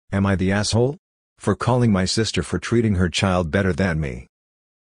Am I the asshole? For calling my sister for treating her child better than me.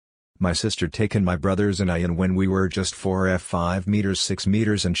 My sister taken my brothers and I in when we were just 5 meters 6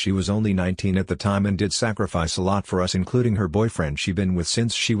 meters and she was only 19 at the time and did sacrifice a lot for us, including her boyfriend she been with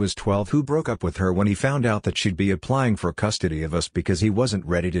since she was 12, who broke up with her when he found out that she'd be applying for custody of us because he wasn't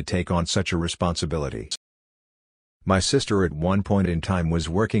ready to take on such a responsibility. My sister at one point in time was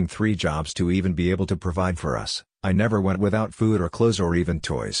working 3 jobs to even be able to provide for us. I never went without food or clothes or even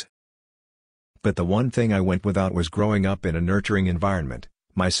toys. But the one thing I went without was growing up in a nurturing environment.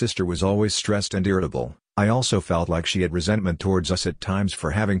 My sister was always stressed and irritable. I also felt like she had resentment towards us at times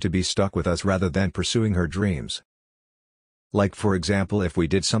for having to be stuck with us rather than pursuing her dreams. Like for example, if we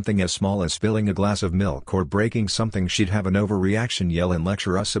did something as small as spilling a glass of milk or breaking something, she'd have an overreaction, yell and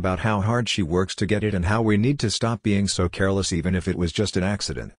lecture us about how hard she works to get it and how we need to stop being so careless even if it was just an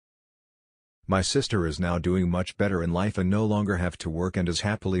accident. My sister is now doing much better in life and no longer have to work and is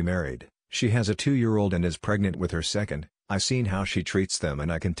happily married. She has a 2-year-old and is pregnant with her second. I've seen how she treats them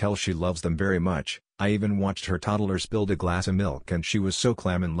and I can tell she loves them very much. I even watched her toddler spill a glass of milk and she was so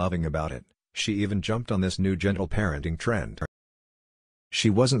calm and loving about it. She even jumped on this new gentle parenting trend. She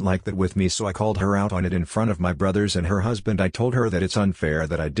wasn't like that with me, so I called her out on it in front of my brothers and her husband. I told her that it's unfair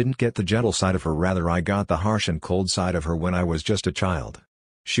that I didn't get the gentle side of her, rather I got the harsh and cold side of her when I was just a child.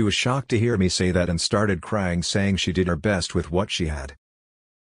 She was shocked to hear me say that and started crying, saying she did her best with what she had.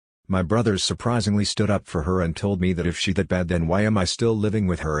 My brothers surprisingly stood up for her and told me that if she that bad then why am I still living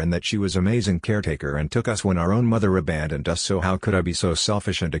with her, and that she was amazing caretaker and took us when our own mother abandoned us, so how could I be so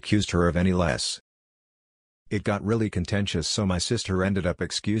selfish, and accused her of any less. It got really contentious, so my sister ended up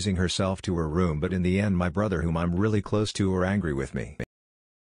excusing herself to her room, but in the end my brother, whom I'm really close to, were angry with me.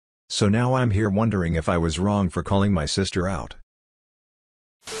 So now I'm here wondering if I was wrong for calling my sister out.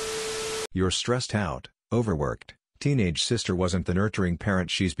 You're stressed out, overworked. Teenage sister wasn't the nurturing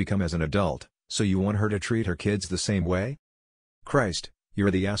parent she's become as an adult, so you want her to treat her kids the same way? Christ, you're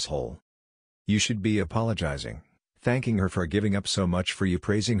the asshole. You should be apologizing, thanking her for giving up so much for you,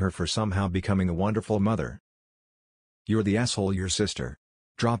 praising her for somehow becoming a wonderful mother. You're the asshole. Your sister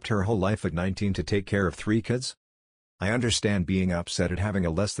dropped her whole life at 19 to take care of 3 kids? I understand being upset at having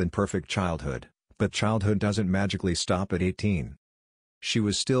a less than perfect childhood, but childhood doesn't magically stop at 18. She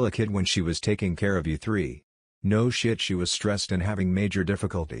was still a kid when she was taking care of you 3. No shit, she was stressed and having major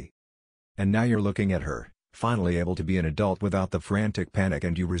difficulty. And now you're looking at her, finally able to be an adult without the frantic panic,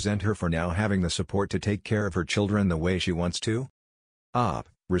 and you resent her for now having the support to take care of her children the way she wants to?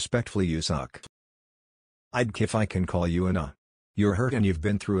 Respectfully, you suck. I'd if I can call you You're hurt and you've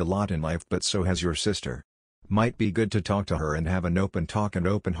been through a lot in life, but so has your sister. Might be good to talk to her and have an open talk and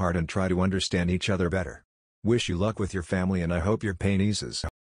open heart and try to understand each other better. Wish you luck with your family and I hope your pain eases.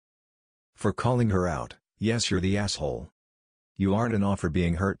 For calling her out. Yes, you're the asshole. You aren't an off for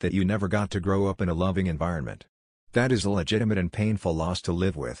being hurt that you never got to grow up in a loving environment. That is a legitimate and painful loss to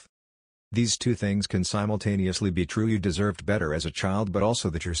live with. These two things can simultaneously be true. You deserved better as a child, but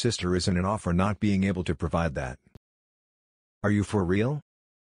also that your sister isn't an off for not being able to provide that. Are you for real?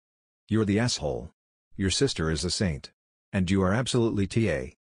 You're the asshole. Your sister is a saint. And you are absolutely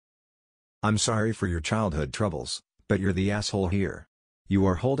TA. I'm sorry for your childhood troubles, but you're the asshole here. You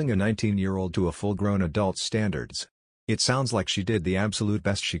are holding a 19-year-old to a full-grown adult's standards. It sounds like she did the absolute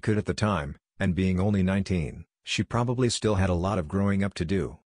best she could at the time, and being only 19, she probably still had a lot of growing up to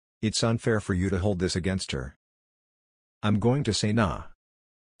do. It's unfair for you to hold this against her. I'm going to say nah.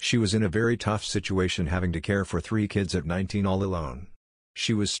 She was in a very tough situation, having to care for 3 kids at 19 all alone.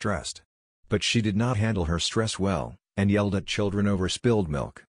 She was stressed. But she did not handle her stress well, and yelled at children over spilled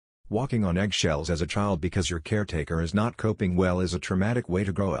milk. Walking on eggshells as a child because your caretaker is not coping well is a traumatic way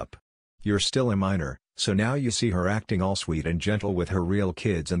to grow up. You're still a minor, so now you see her acting all sweet and gentle with her real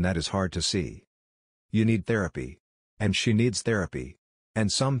kids, and that is hard to see. You need therapy. And she needs therapy.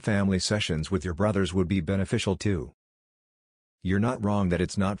 And some family sessions with your brothers would be beneficial too. You're not wrong that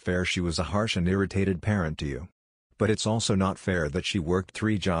it's not fair she was a harsh and irritated parent to you. But it's also not fair that she worked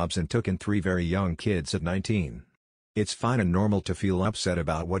 3 jobs and took in 3 very young kids at 19. It's fine and normal to feel upset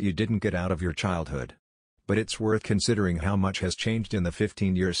about what you didn't get out of your childhood. But it's worth considering how much has changed in the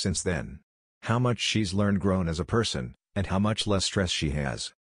 15 years since then. How much she's learned, grown as a person, and how much less stress she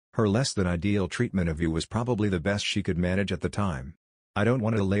has. Her less than ideal treatment of you was probably the best she could manage at the time. I don't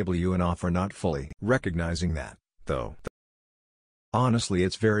want to label you an off for not fully recognizing that, though. Honestly,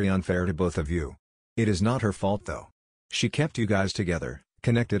 it's very unfair to both of you. It is not her fault though. She kept you guys together,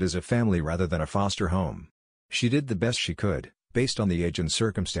 connected as a family rather than a foster home. She did the best she could, based on the age and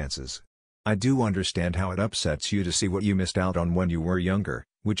circumstances. I do understand how it upsets you to see what you missed out on when you were younger,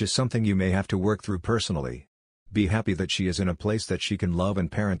 which is something you may have to work through personally. Be happy that she is in a place that she can love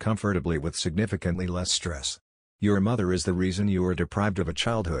and parent comfortably with significantly less stress. Your mother is the reason you were deprived of a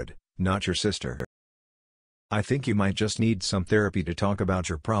childhood, not your sister. I think you might just need some therapy to talk about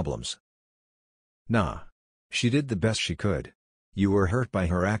your problems. Nah. She did the best she could. You were hurt by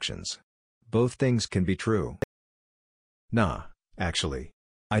her actions. Both things can be true. Nah, actually.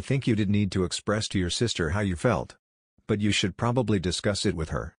 I think you did need to express to your sister how you felt. But you should probably discuss it with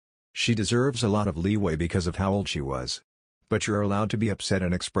her. She deserves a lot of leeway because of how old she was. But you're allowed to be upset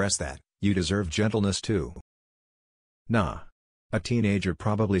and express that. You deserve gentleness too. Nah. A teenager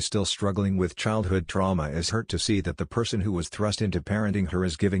probably still struggling with childhood trauma is hurt to see that the person who was thrust into parenting her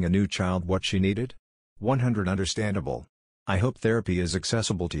is giving a new child what she needed. 100 understandable. I hope therapy is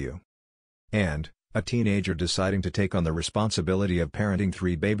accessible to you. And, a teenager deciding to take on the responsibility of parenting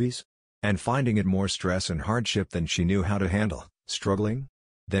 3 babies? And finding it more stress and hardship than she knew how to handle, struggling?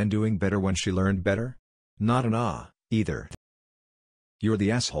 Then doing better when she learned better? Not an either. You're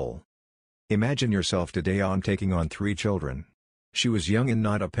the asshole. Imagine yourself today taking on 3 children. She was young and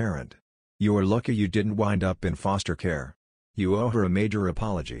not a parent. You are lucky you didn't wind up in foster care. You owe her a major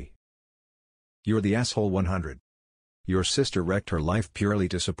apology. You're the asshole 100. Your sister wrecked her life purely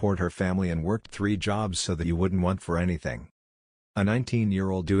to support her family and worked 3 jobs so that you wouldn't want for anything. A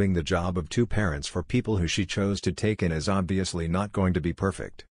 19-year-old doing the job of 2 parents for people who she chose to take in is obviously not going to be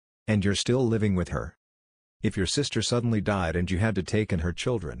perfect. And you're still living with her. If your sister suddenly died and you had to take in her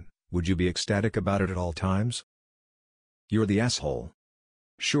children, would you be ecstatic about it at all times? You're the asshole.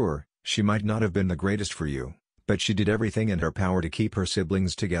 Sure, she might not have been the greatest for you, but she did everything in her power to keep her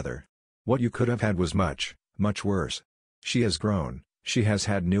siblings together. What you could have had was much, much worse. She has grown, she has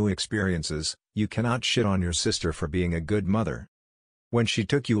had new experiences, you cannot shit on your sister for being a good mother. When she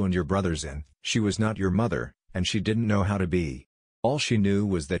took you and your brothers in, she was not your mother, and she didn't know how to be. All she knew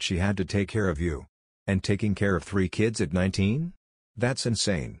was that she had to take care of you. And taking care of 3 kids at 19? That's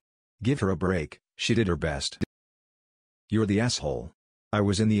insane. Give her a break, she did her best. You're the asshole. I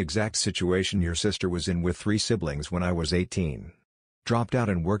was in the exact situation your sister was in with 3 siblings when I was 18. Dropped out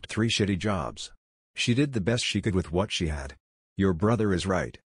and worked 3 shitty jobs. She did the best she could with what she had. Your brother is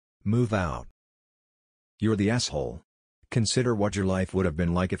right. Move out. You're the asshole. Consider what your life would have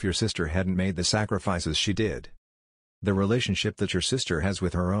been like if your sister hadn't made the sacrifices she did. The relationship that your sister has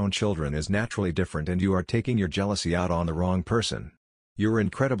with her own children is naturally different and you are taking your jealousy out on the wrong person. You're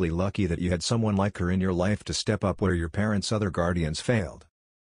incredibly lucky that you had someone like her in your life to step up where your parents' other guardians failed.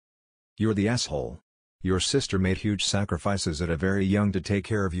 You're the asshole. Your sister made huge sacrifices at a very young to take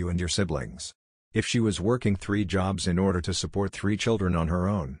care of you and your siblings. If she was working 3 jobs in order to support 3 children on her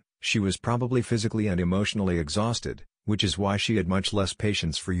own, she was probably physically and emotionally exhausted, which is why she had much less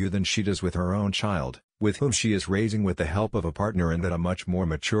patience for you than she does with her own child, with whom she is raising with the help of a partner and at a much more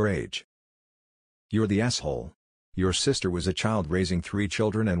mature age. You're the asshole. Your sister was a child raising 3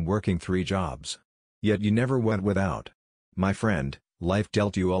 children and working 3 jobs. Yet you never went without. My friend, life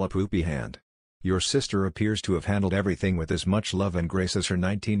dealt you all a poopy hand. Your sister appears to have handled everything with as much love and grace as her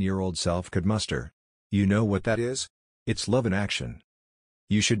 19-year-old self could muster. You know what that is? It's love in action.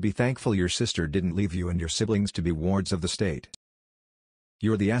 You should be thankful your sister didn't leave you and your siblings to be wards of the state.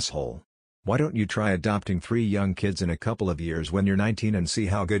 You're the asshole. Why don't you try adopting 3 young kids in a couple of years when you're 19 and see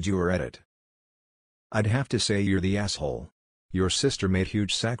how good you are at it? I'd have to say you're the asshole. Your sister made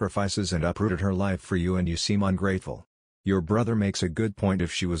huge sacrifices and uprooted her life for you and you seem ungrateful. Your brother makes a good point.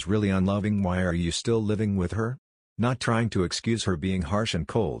 If she was really unloving, why are you still living with her? Not trying to excuse her being harsh and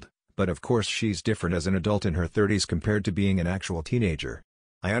cold, but of course she's different as an adult in her 30s compared to being an actual teenager.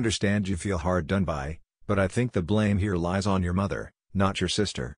 I understand you feel hard done by, but I think the blame here lies on your mother, not your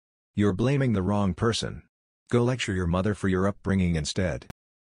sister. You're blaming the wrong person. Go lecture your mother for your upbringing instead.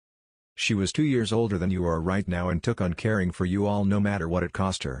 She was 2 years older than you are right now and took on caring for you all no matter what it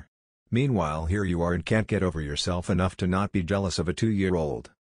cost her. Meanwhile here you are and can't get over yourself enough to not be jealous of a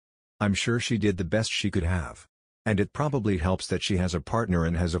 2-year-old. I'm sure she did the best she could have. And it probably helps that she has a partner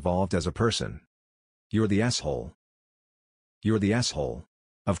and has evolved as a person. You're the asshole. You're the asshole.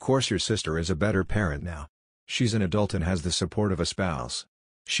 Of course your sister is a better parent now. She's an adult and has the support of a spouse.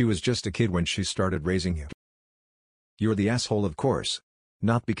 She was just a kid when she started raising you. You're the asshole of course.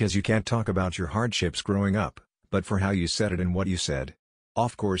 Not because you can't talk about your hardships growing up, but for how you said it and what you said.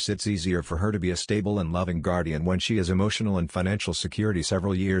 Of course it's easier for her to be a stable and loving guardian when she has emotional and financial security,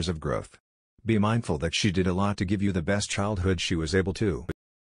 several years of growth. Be mindful that she did a lot to give you the best childhood she was able to.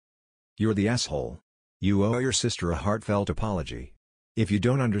 You're the asshole. You owe your sister a heartfelt apology. If you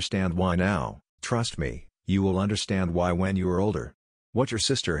don't understand why now, trust me, you will understand why when you are older. What your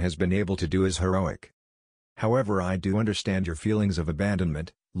sister has been able to do is heroic. However, I do understand your feelings of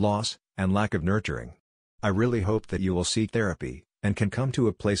abandonment, loss, and lack of nurturing. I really hope that you will seek therapy, and can come to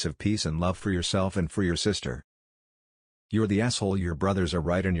a place of peace and love for yourself and for your sister. You're the asshole. Your brothers are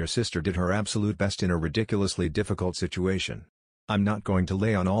right and your sister did her absolute best in a ridiculously difficult situation. I'm not going to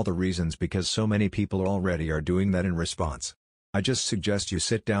lay on all the reasons because so many people already are doing that in response. I just suggest you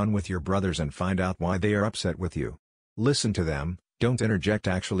sit down with your brothers and find out why they are upset with you. Listen to them, don't interject,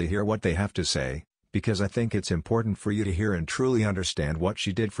 actually hear what they have to say, because I think it's important for you to hear and truly understand what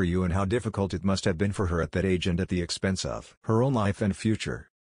she did for you and how difficult it must have been for her at that age and at the expense of her own life and future.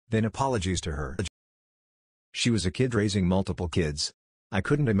 Then apologies to her. She was a kid raising multiple kids. I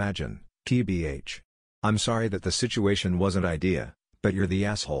couldn't imagine, tbh. I'm sorry that the situation wasn't ideal, but you're the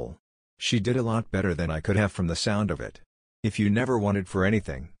asshole. She did a lot better than I could have from the sound of it. If you never wanted for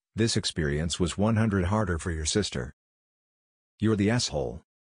anything, this experience was 100 harder for your sister. You're the asshole.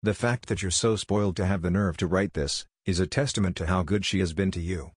 The fact that you're so spoiled to have the nerve to write this, is a testament to how good she has been to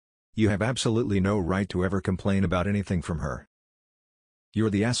you. You have absolutely no right to ever complain about anything from her. You're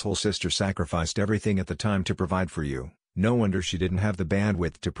the asshole. Sister sacrificed everything at the time to provide for you, no wonder she didn't have the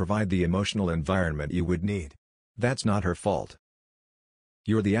bandwidth to provide the emotional environment you would need. That's not her fault.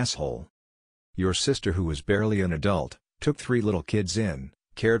 You're the asshole. Your sister, who was barely an adult, took 3 little kids in,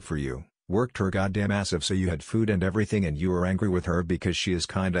 cared for you, worked her goddamn ass off so you had food and everything, and you were angry with her because she is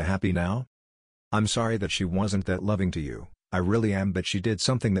kinda happy now? I'm sorry that she wasn't that loving to you, I really am, but she did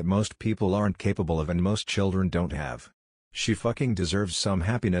something that most people aren't capable of and most children don't have. She fucking deserves some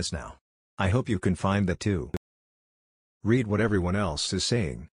happiness now. I hope you can find that too. Read what everyone else is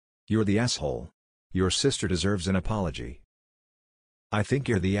saying. You're the asshole. Your sister deserves an apology. I think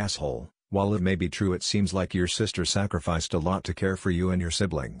you're the asshole. While it may be true, it seems like your sister sacrificed a lot to care for you and your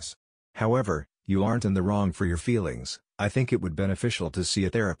siblings. However, you aren't in the wrong for your feelings. I think it would be beneficial to see a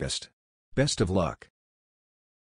therapist. Best of luck.